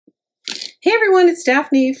Hey everyone, it's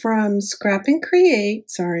Daphne from Scrap and Create.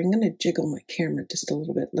 Sorry, I'm going to jiggle my camera just a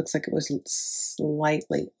little bit. Looks like it was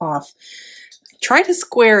slightly off. Try to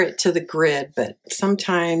square it to the grid, but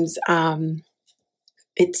sometimes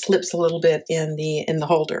it slips a little bit in the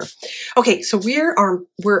holder. Okay, so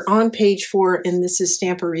we're on page 4, and this is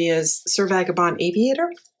Stamperia's Vagabond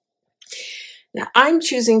Aviator. Now I'm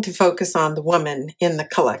choosing to focus on the woman in the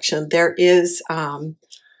collection. There is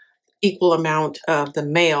equal amount of the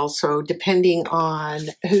male, so depending on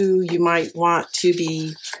who you might want to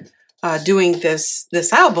be doing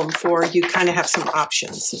this album for, you kind of have some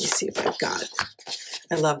options. Let me see if I've got it.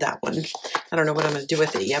 I love that one. I don't know what I'm going to do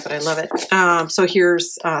with it yet, but I love it. So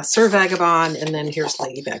here's Sir Vagabond, and then here's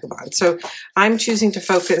Lady Vagabond. So I'm choosing to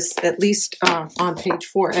focus at least on page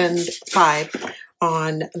 4 and 5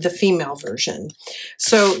 on the female version.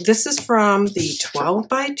 So this is from the 12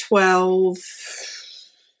 by 12.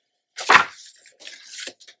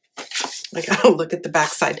 I gotta look at the back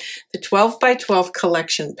side. The 12 by 12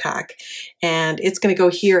 collection pack, and it's going to go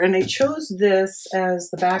here. And I chose this as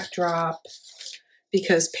the backdrop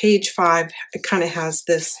because page 5, it kind of has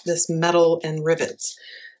this metal and rivets.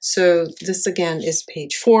 So this again is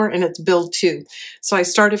page 4, and it's build 2. So I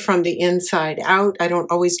started from the inside out. I don't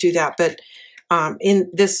always do that, but in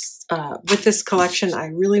this with this collection, I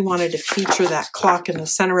really wanted to feature that clock in the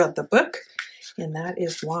center of the book, and that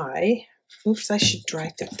is why. Oops, I should dry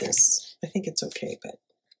fit this. I think it's okay, but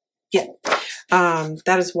yeah,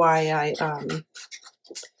 that is why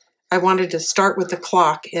I wanted to start with the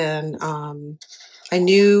clock, and I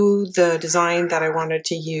knew the design that I wanted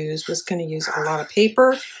to use was going to use a lot of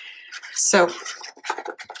paper. So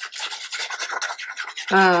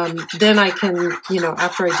then I can,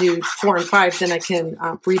 after I do 4 and 5, then I can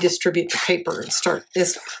redistribute the paper and start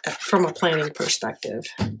this from a planning perspective.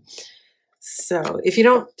 So if you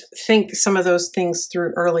don't think some of those things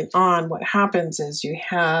through early on, what happens is you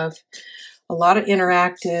have a lot of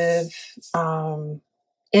interactive,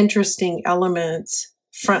 interesting elements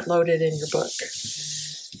front-loaded in your book.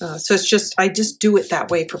 So I just do it that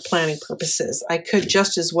way for planning purposes. I could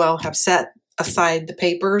just as well have set aside the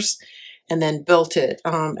papers and then built it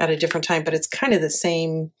at a different time, but it's kind of the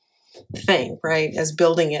same thing, right, as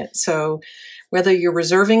building it. So whether you're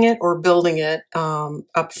reserving it or building it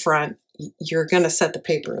up front, you're going to set the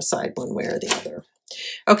paper aside one way or the other.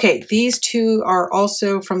 Okay, these two are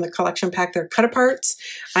also from the collection pack. They're cut aparts.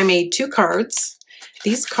 I made 2 cards.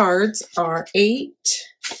 These cards are 8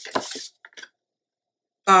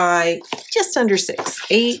 by just under 6.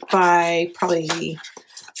 8 by probably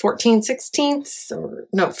 14/16, or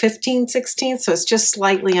no, 15/16. So it's just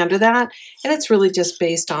slightly under that. And it's really just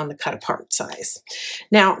based on the cut apart size.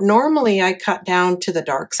 Now, normally I cut down to the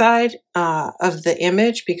dark side of the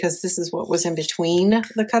image because this is what was in between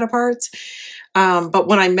the cut aparts. But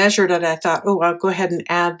when I measured it, I thought, oh, I'll go ahead and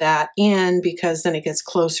add that in because then it gets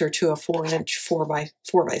closer to a 4-inch 4 by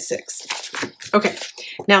 6. Okay,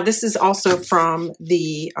 now this is also from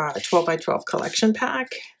the 12 by 12 collection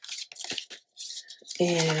pack.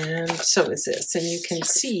 And so is this, and you can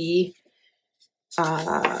see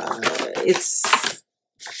it's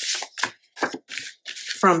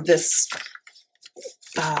from this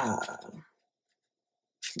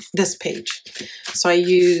this page. So I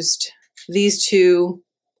used these 2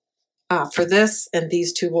 for this, and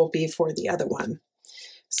these 2 will be for the other one.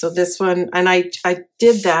 So this one, and I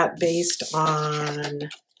did that based on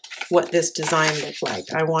what this design looked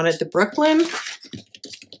like. I wanted the Brooklyn.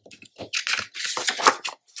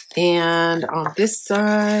 And on this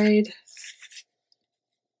side,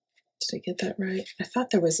 did I get that right? I thought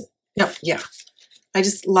there was, no, yeah. I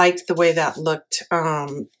just liked the way that looked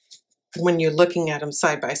when you're looking at them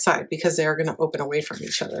side by side because they are going to open away from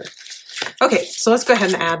each other. Okay, so let's go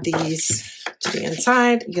ahead and add these to the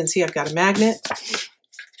inside. You can see I've got a magnet.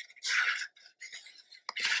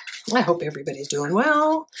 I hope everybody's doing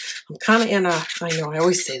well. I'm kind of in a, I know I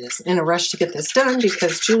always say this, in a rush to get this done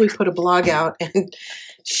because Julie put a blog out and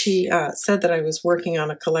she said that I was working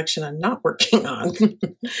on a collection I'm not working on.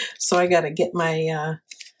 So I got to get my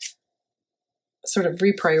sort of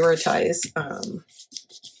reprioritize.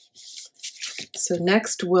 So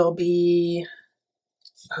next will be,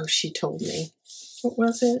 oh, she told me, what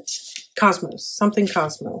was it? Cosmos, something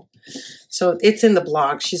Cosmo. So it's in the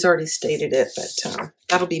blog. She's already stated it, but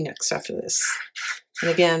that'll be next after this.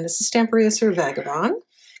 And again, this is Stamperia Sir Vagabond.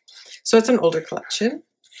 So it's an older collection.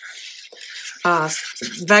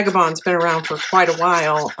 Vagabond's been around for quite a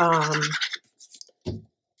while.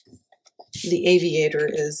 The Aviator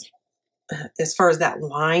is, as far as that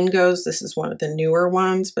line goes, this is one of the newer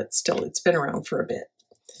ones, but still it's been around for a bit.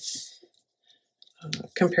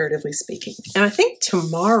 comparatively speaking. And I think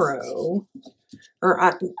tomorrow, or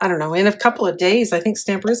I don't know, in a couple of days, I think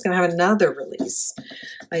Stamperia is going to have another release.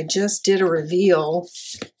 I just did a reveal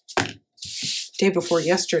day before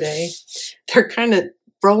yesterday. They're kind of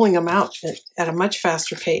rolling them out at a much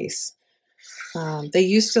faster pace. They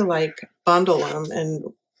used to like bundle them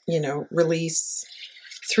and, you know, release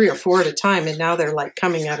 3 or 4 at a time, and now they're like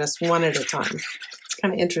coming at us 1 at a time. It's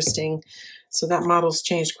kind of interesting. So that model's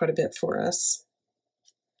changed quite a bit for us.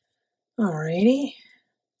 Alrighty.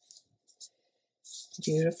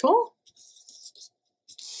 Beautiful.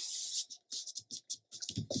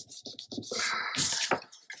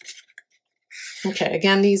 Okay,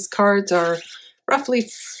 again, these cards are roughly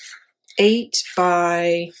 8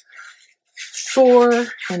 by 4,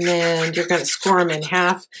 and then you're going to score them in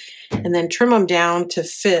half and then trim them down to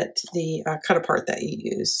fit the cut apart that you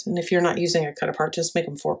use. And if you're not using a cut apart, just make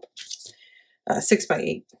them 6 by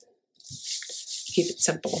 8. Keep it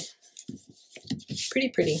simple. Pretty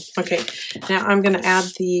pretty. Okay, now I'm going to add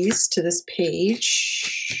these to this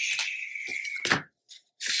page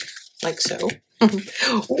like so.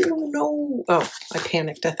 Oh no! Oh, I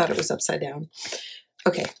panicked. I thought it was upside down.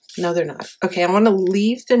 Okay, no, they're not. Okay, I want to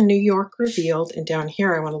leave the New York revealed, and down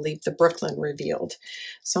here I want to leave the Brooklyn revealed.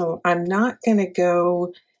 So I'm not going to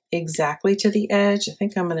go exactly to the edge. I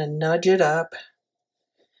think I'm going to nudge it up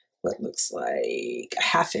what looks like a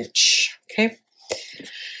 1/2 inch. Okay,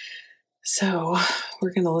 so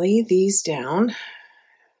we're going to lay these down.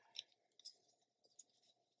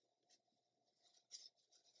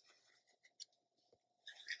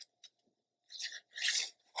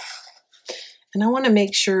 And I want to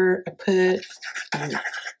make sure I put,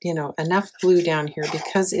 you know, enough glue down here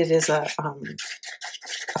because it is a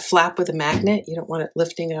flap with a magnet. You don't want it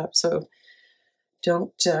lifting up, so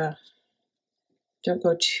don't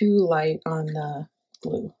go too light on the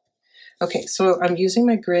glue. Okay, so I'm using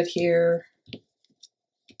my grid here,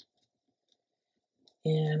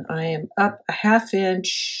 and I am up a 1/2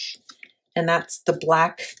 inch, and that's the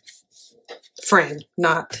black frame,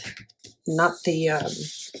 not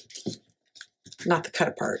the cut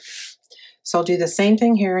apart. So I'll do the same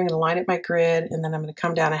thing here. I'm going to line up my grid, and then I'm going to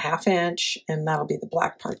come down a 1/2 inch, and that'll be the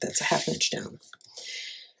black part that's a 1/2 inch down.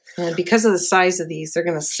 And because of the size of these, they're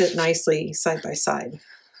going to sit nicely side by side.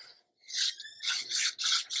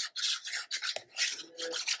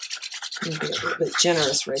 I'm going to be a little bit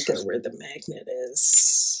generous right there where the magnet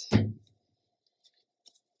is.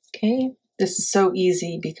 Okay, this is so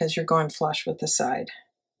easy because you're going flush with the side.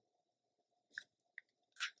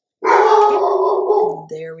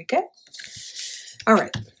 There we go. All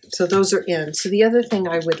right, so those are in. So the other thing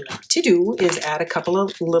I would like to do is add a couple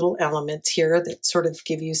of little elements here that sort of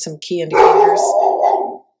give you some key indicators.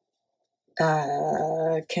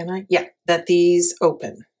 Can I? Yeah, that these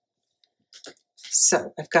open.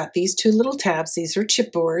 So I've got these 2 little tabs. These are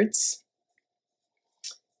chipboards.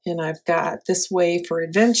 And I've got this way for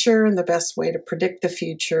adventure, and the best way to predict the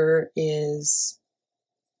future is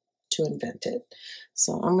to invent it.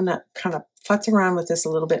 So I'm going to kind of futz around with this a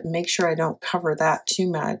little bit and make sure I don't cover that too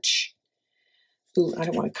much. Ooh, I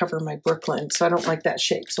don't want to cover my Brooklyn, so I don't like that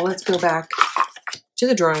shape. So let's go back to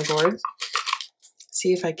the drawing board,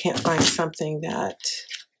 see if I can't find something that...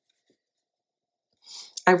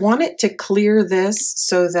 I want it to clear this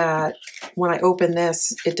so that when I open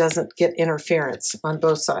this, it doesn't get interference on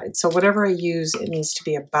both sides. So whatever I use, it needs to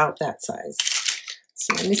be about that size.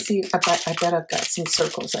 So let me see. I bet I've got some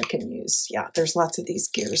circles I can use. Yeah, there's lots of these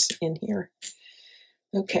gears in here.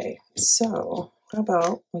 Okay, so how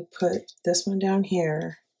about we put this one down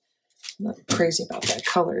here. I'm not crazy about that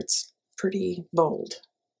color. It's pretty bold.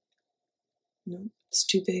 No, it's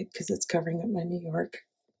too big because it's covering up my New York.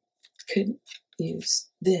 Could use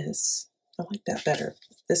this. I like that better.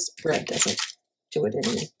 This red doesn't do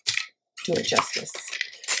it justice.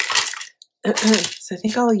 So I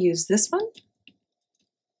think I'll use this one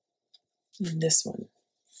and this one.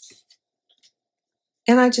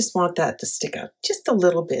 And I just want that to stick up just a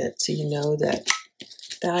little bit so you know that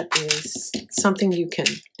that is something you can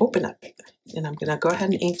open up. And I'm going to go ahead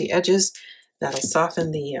and ink the edges. That'll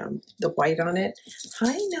soften the white on it.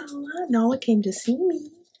 Hi, Nala. Nala came to see me.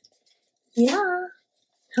 Yeah.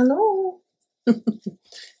 Hello.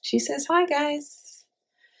 She says, hi, guys.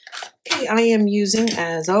 Okay, I am using,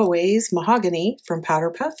 as always, mahogany from Powder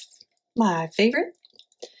Puff, my favorite.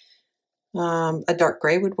 A dark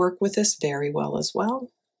gray would work with this very well as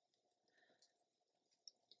well.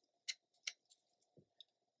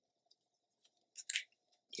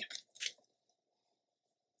 Yeah.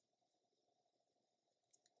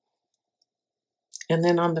 And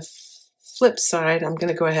then on the flip side, I'm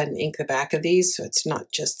going to go ahead and ink the back of these so it's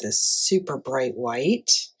not just this super bright white.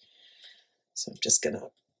 So I'm just going to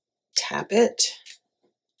tap it.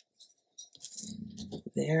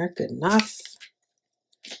 There, good enough.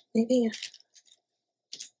 Maybe.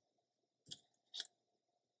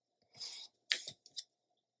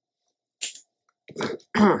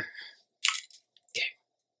 Okay.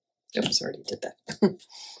 Oops, already did that.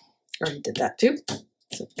 Already did that too.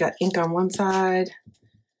 So I've got ink on one side.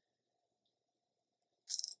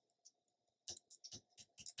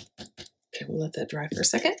 Okay, we'll let that dry for a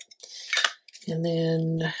second. And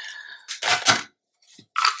then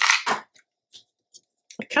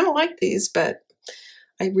I kind of like these, but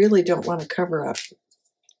I really don't want to cover up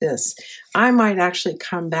this. I might actually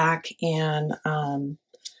come back and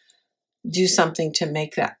do something to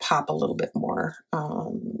make that pop a little bit more.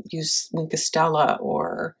 Use Winkostella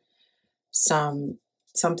or something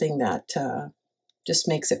that just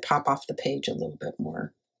makes it pop off the page a little bit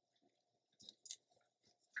more.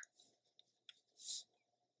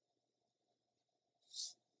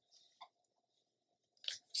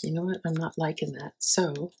 You know what? I'm not liking that.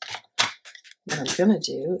 So what I'm going to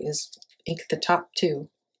do is ink the top too.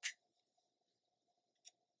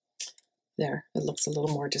 There, it looks a little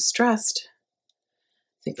more distressed.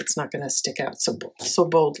 I think it's not going to stick out so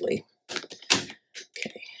boldly.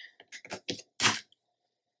 Okay.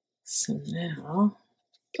 So now,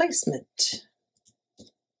 placement.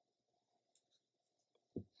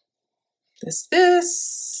 This,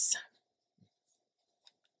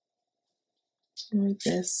 or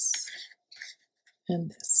this,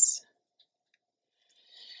 and this.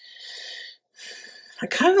 I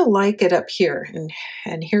kind of like it up here,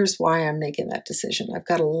 and here's why I'm making that decision. I've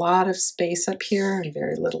got a lot of space up here and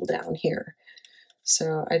very little down here.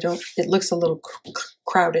 So it looks a little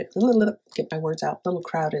crowded, get my words out, a little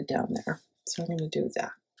crowded down there. So I'm going to do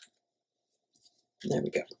that. There we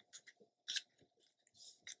go.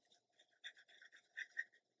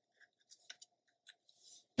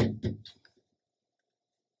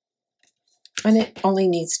 And it only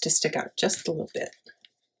needs to stick out just a little bit.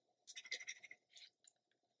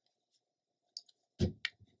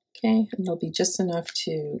 Okay, and it'll be just enough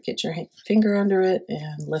to get your finger under it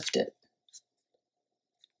and lift it.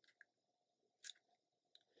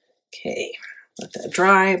 Okay, let that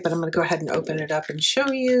dry, but I'm going to go ahead and open it up and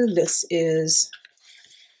show you. This is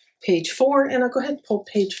page 4, and I'll go ahead and pull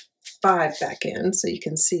page 5 back in so you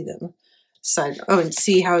can see them. And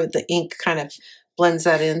see how the ink kind of blends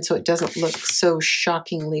that in so it doesn't look so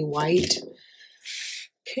shockingly white.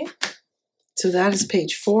 Okay, so that is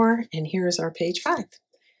page 4, and here is our page 5.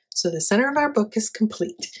 So the center of our book is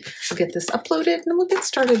complete. We'll get this uploaded and we'll get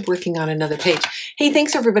started working on another page. Hey,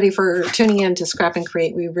 thanks everybody for tuning in to Scrap and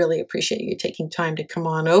Create. We really appreciate you taking time to come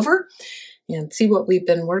on over and see what we've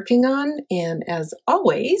been working on. And as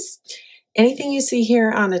always, anything you see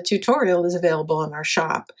here on a tutorial is available in our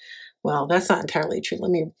shop. Well, that's not entirely true.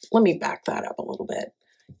 Let me back that up a little bit.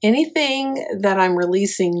 Anything that I'm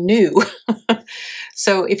releasing new.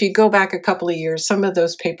 So if you go back a couple of years, some of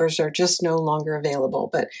those papers are just no longer available.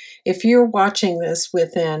 But if you're watching this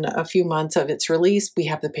within a few months of its release, we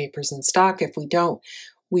have the papers in stock. If we don't,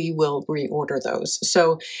 we will reorder those.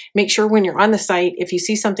 So make sure when you're on the site, if you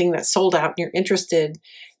see something that's sold out and you're interested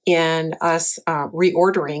in us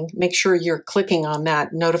reordering, make sure you're clicking on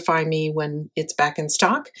that, notify me when it's back in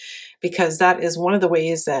stock, because that is one of the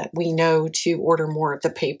ways that we know to order more of the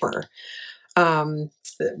paper.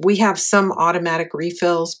 We have some automatic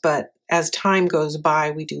refills, but as time goes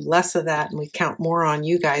by, we do less of that and we count more on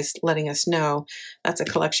you guys letting us know that's a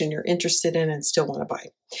collection you're interested in and still want to buy.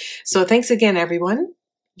 So thanks again, everyone.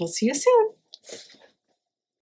 We'll see you soon.